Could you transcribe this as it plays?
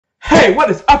Hey,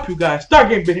 what is up, you guys?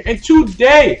 StarGamerBen here, and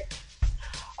today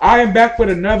I am back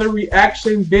with another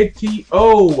reaction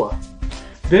video.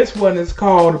 This one is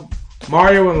called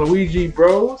Mario and Luigi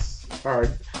Bros, or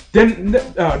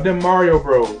them Mario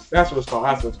Bros. That's what it's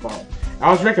called. I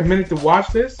was recommended to watch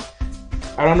this.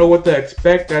 I don't know what to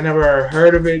expect. I never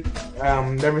heard of it.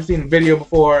 Never seen the video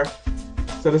before.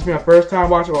 So this is my first time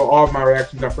watching. Well, all of my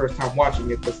reactions are first time watching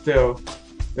it, but still,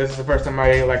 this is the first time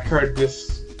I heard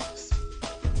this.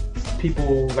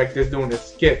 People like this doing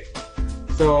this skit.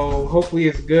 So hopefully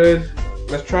it's good.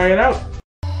 Let's try it out.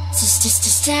 Just a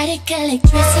static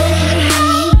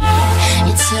electricity.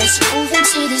 It's us moving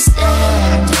to the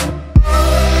sound.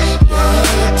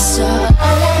 Your lips are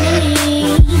all I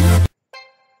need.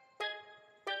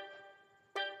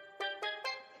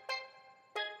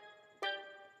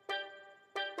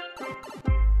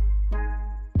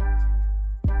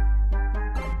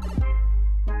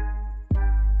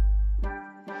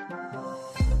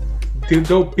 Dude,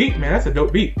 dope beat, man. That's a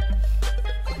dope beat.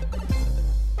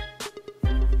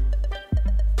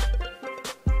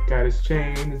 Got his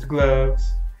chain, his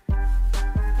gloves.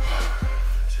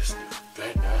 This nigga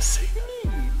better not say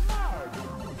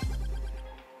nothing.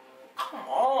 Come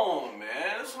on, man.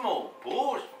 This some old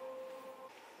bullshit.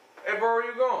 Hey, bro, where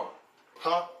you going?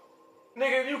 Huh?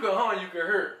 Nigga, if you can hunt, you can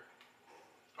hear.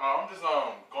 I'm just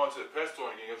going to the pet store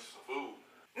and getting some food.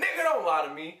 Nigga, don't lie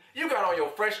to me. You got on your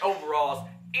fresh overalls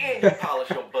and you polish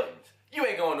your buttons. You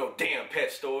ain't going to no damn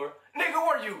pet store. Nigga,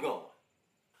 where you going?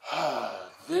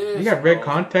 You got red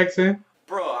contacts in?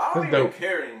 Bro, I don't even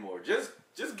care anymore. Just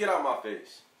get out my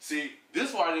face. See, this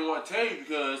is why I didn't want to tell you,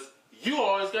 because you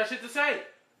always got shit to say.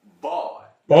 Boy.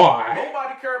 Boy.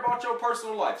 Nobody care about your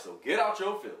personal life, so get out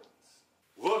your feelings.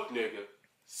 Look, nigga,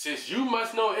 since you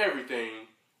must know everything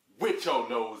with your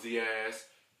nosy ass,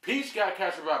 Peach got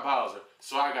captured by Bowser,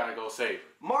 so I gotta go save her.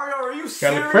 Mario, are you serious?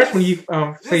 Gotta look fresh when you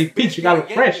say Peach. You gotta look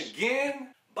fresh. Again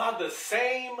by the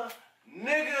same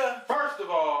nigga. First of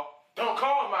all, don't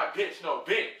call my bitch no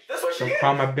bitch. That's what she is. Don't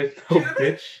call my bitch no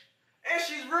bitch. And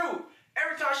she's rude.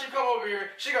 Every time she come over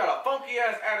here, she got a funky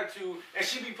ass attitude, and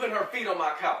she be putting her feet on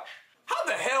my couch. How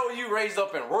the hell are you raised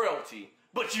up in royalty,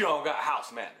 but you don't got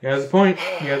house manners? He has a point.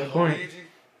 He has a point. Luigi,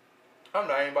 I'm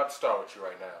not even about to start with you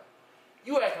right now.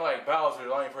 You acting like Bowser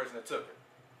the only person that took her.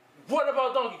 What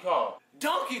about Donkey Kong?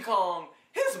 Donkey Kong,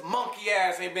 his monkey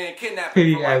ass ain't been kidnapped for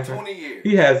like 20 years.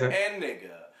 He hasn't. And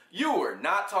nigga, you were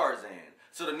not Tarzan.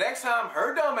 So the next time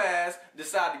her dumb ass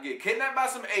decide to get kidnapped by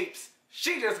some apes,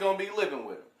 she just gonna be living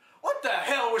with him. What the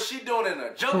hell was she doing in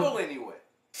the jungle anyway?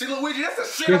 See, Luigi, that's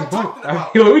the shit I'm talking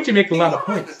about. Luigi make a lot of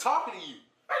I'm points. talking to you.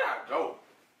 I gotta go.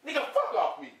 Nigga, fuck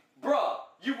off me. Bruh,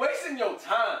 you wasting your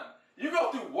time. You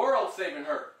go through world saving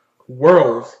her.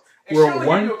 Worlds. World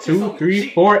 1, 2, 3,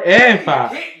 4, and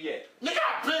 5. Nigga,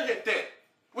 I've been at that.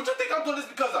 What you think I'm doing this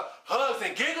because of hugs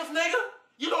and giggles, nigga?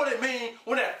 You know what it mean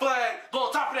when that flag go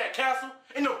on top of that castle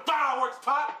and the fireworks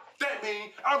pop? That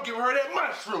mean I'm giving her that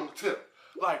mushroom tip.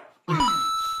 Like,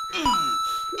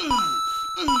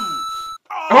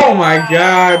 Oh my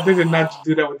god, they did not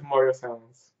do that with the Mario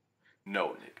sounds. No,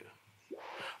 nigga.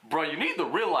 Bro, you need to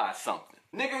realize something.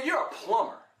 Nigga, you're a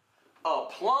plumber. A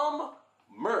plumber.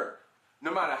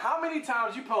 No matter how many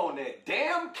times you put on that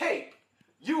damn cape,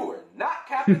 you are not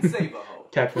Captain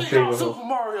Saberho. Captain nigga, I'm Saberho. Super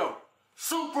Mario.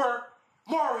 Super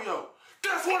Mario.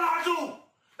 That's what I do.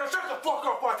 Now shut the fuck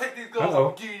up before I take these gloves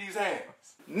off and give you these hands.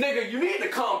 Nigga, you need to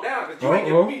calm down because you ain't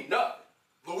giving me nothing.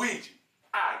 Luigi,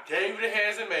 I gave you the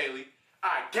hands in Melee,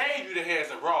 I gave you the hands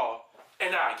in Raw,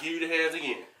 and I give you the hands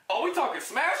again. Oh, we talking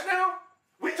Smash now?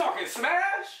 We talking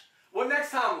Smash? Well, next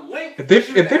time Link... If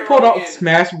they pulled out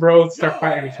Smash Bros, start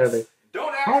fighting each other.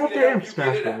 Don't I don't know if they're in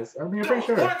Smash Bros. I mean, I'm pretty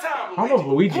sure. I don't know if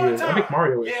Luigi is. I think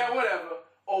Mario is. Yeah, whatever.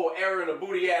 Oh, Aaron, a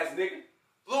booty ass nigga.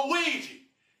 Luigi,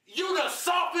 you the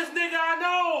softest nigga I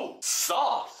know.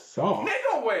 Soft? Soft?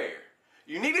 Nigga where?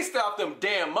 You need to stop them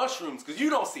damn mushrooms because you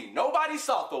don't see nobody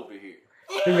soft over here.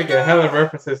 They make a hell of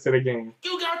references to the game.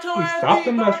 You got your ass Stop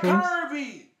the beat by mushrooms.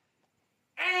 Kirby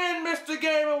and Mr.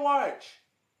 Game & Watch.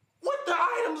 What the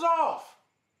items off?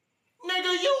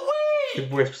 Nigga, you weak. His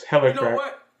voice was hella You know cracked.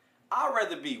 what? I'd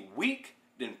rather be weak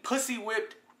than pussy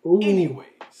whipped Ooh.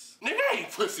 anyways. Nigga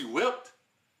ain't pussy whipped.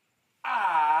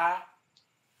 I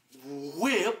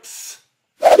whips.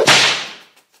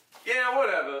 Yeah,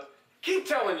 whatever. Keep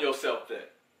telling yourself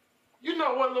that. You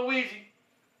know what, Luigi?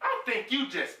 I think you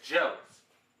just jealous.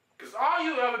 Because all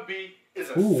you ever be is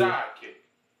a sidekick.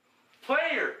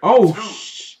 Player Oh,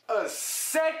 two. A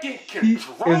second He is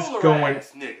controller going-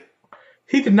 ass nigga.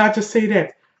 He did not just say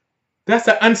that. That's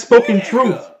an unspoken Nigga,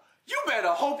 truth. You better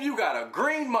hope you got a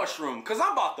green mushroom, cause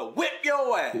I'm about to whip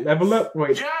your ass. Level up,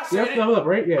 wait. Yeah, I You have said to level up,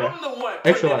 right? Yeah. I'm the one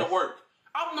Extra putting in life. the work.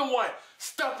 I'm the one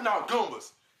stuffing out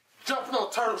Goombas, jumping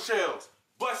on turtle shells,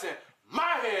 busting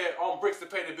my head on bricks to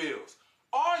pay the bills.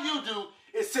 All you do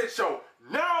is sit your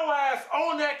narrow ass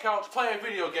on that couch playing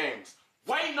video games,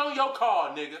 waiting on your call,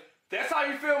 nigga. That's how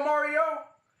you feel, Mario?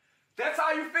 That's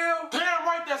how you feel? Damn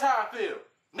right, that's how I feel.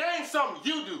 Name something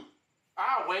you do.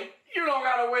 I'll wait. You don't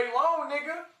gotta wait long,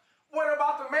 nigga. What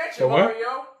about the mansion, The what?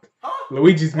 Mario? Huh?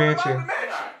 Luigi's What about Mansion. the mansion?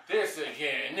 Not this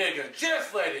again, nigga.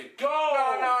 Just let it go.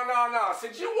 No.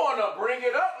 Since you wanna bring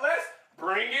it up, let's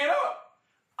bring it up.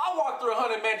 I walked through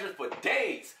 100 mansions for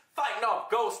days, fighting off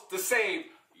ghosts to save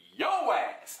your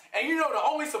ass. And you know the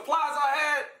only supplies I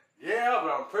had? Yeah,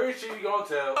 but I'm pretty sure you gonna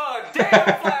tell. A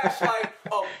damn flashlight,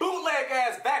 a bootleg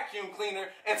ass vacuum cleaner,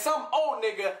 and some old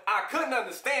nigga I couldn't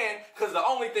understand because the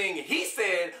only thing he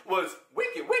said was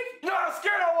wicked. You know how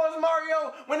scared I was,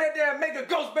 Mario, when that damn Mega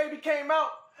Ghost Baby came out?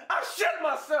 I shit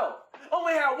myself.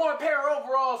 Only had one pair of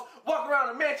overalls, walking around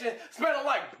the mansion, smelling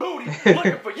like booty,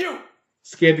 looking for you.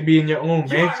 Scared to be in your own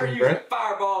You out mansion, here bruh. using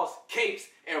fireballs, capes,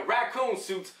 and raccoon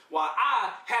suits while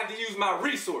I had to use my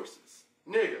resources.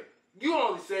 Nigga, you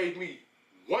only saved me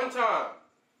one time.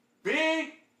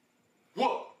 Big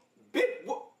whoop. Big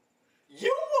whoop.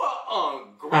 You were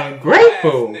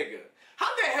Ungrateful. ass nigga.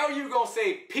 How the hell you gonna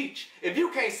save Peach if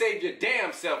you can't save your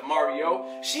damn self,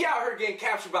 Mario? She out here getting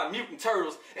captured by mutant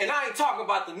turtles, and I ain't talking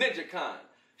about the ninja kind.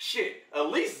 Shit, at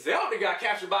least Zelda got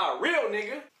captured by a real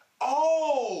nigga.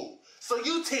 Oh, so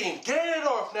you team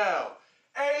Ganondorf now.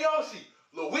 Hey Yoshi,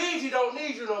 Luigi don't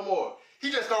need you no more.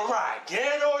 He just gonna ride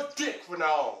Ganondorf's dick from now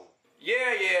on.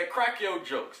 Yeah, crack your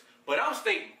jokes. But I'm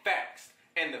stating facts.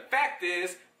 And the fact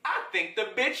is, I think the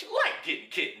bitch like getting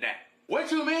kidnapped.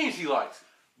 What you mean she likes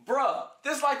it? Bruh,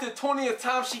 this like the 20th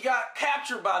time she got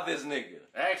captured by this nigga.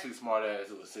 Actually, smart ass,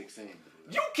 it was 16.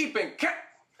 You keeping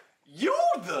You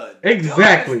the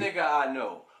Exactly. dumbest nigga I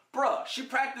know. Bruh, she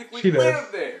practically She does.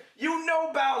 lived there. You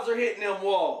know Bowser hitting them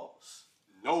walls.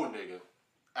 No, nigga.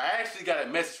 I actually got a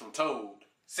message from Toad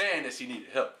saying that she needed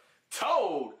help.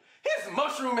 Toad, his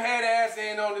mushroom head ass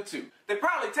in on it too. They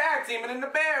probably tag teaming in the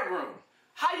bedroom.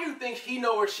 How you think he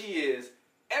know where she is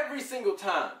every single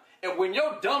time? And when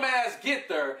your dumb ass get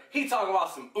there, he talking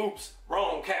about some oops,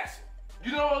 wrong castle.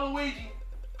 You know what, Luigi?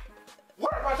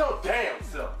 What about your damn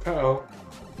self? Uh-oh.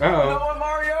 You know Uh-oh. what,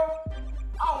 Mario?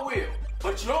 I will.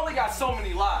 But you only got so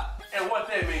many lives. And what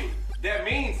that mean? That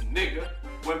means, nigga,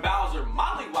 when Bowser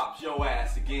mollywops your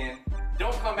ass again,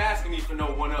 don't come asking me for no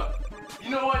one-up. You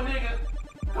know what, nigga?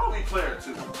 Don't be player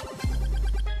too.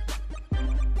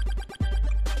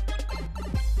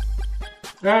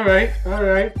 Alright.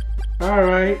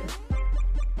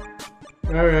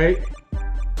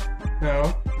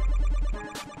 No.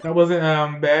 That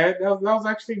wasn't bad. That was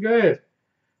actually good.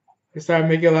 They started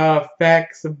making a lot of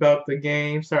facts about the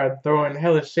game, started throwing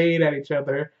hella shade at each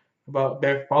other about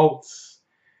their faults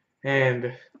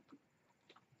and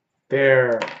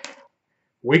their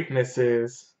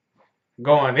weaknesses,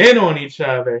 going in on each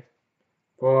other.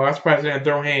 Well, I'm surprised they didn't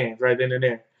throw hands right then and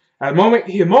there. At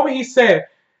the moment he said,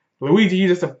 Luigi, you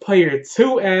just a player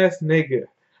 2 ass nigga.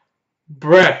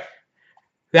 Bruh.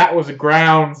 That was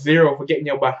ground zero for getting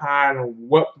your behind and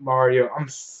whoop Mario. I'm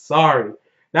sorry.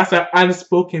 That's an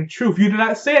unspoken truth. You do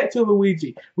not say it to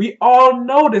Luigi. We all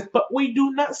know this, but we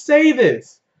do not say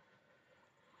this.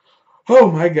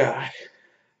 Oh my god.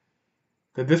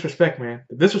 The disrespect, man.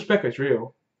 The disrespect is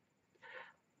real.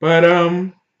 But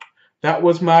that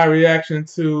was my reaction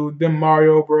to the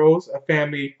Mario Bros. A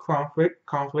family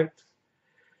conflict.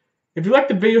 If you like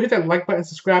the video, hit that like button,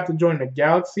 subscribe to join the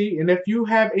galaxy. And if you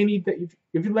have any,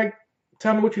 if you like,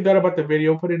 tell me what you thought about the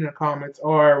video. Put it in the comments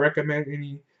or recommend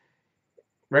any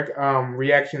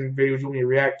reaction videos you want me to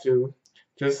react to.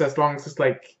 Just as long as it's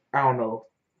like, I don't know,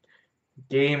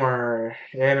 game or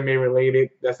anime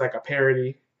related. That's like a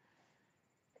parody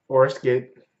or a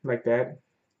skit like that.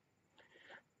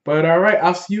 But alright,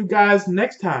 I'll see you guys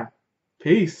next time.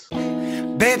 Peace.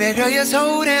 Baby girl, you're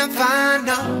so damn fine,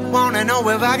 though. Wanna know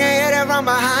if I can hit it from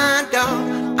behind,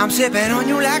 though. I'm sipping on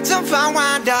you like some fine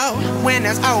wine, though. When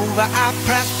it's over, I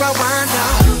press rewind,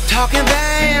 though. Talking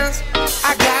bands,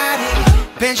 I got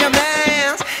it. Benjamin.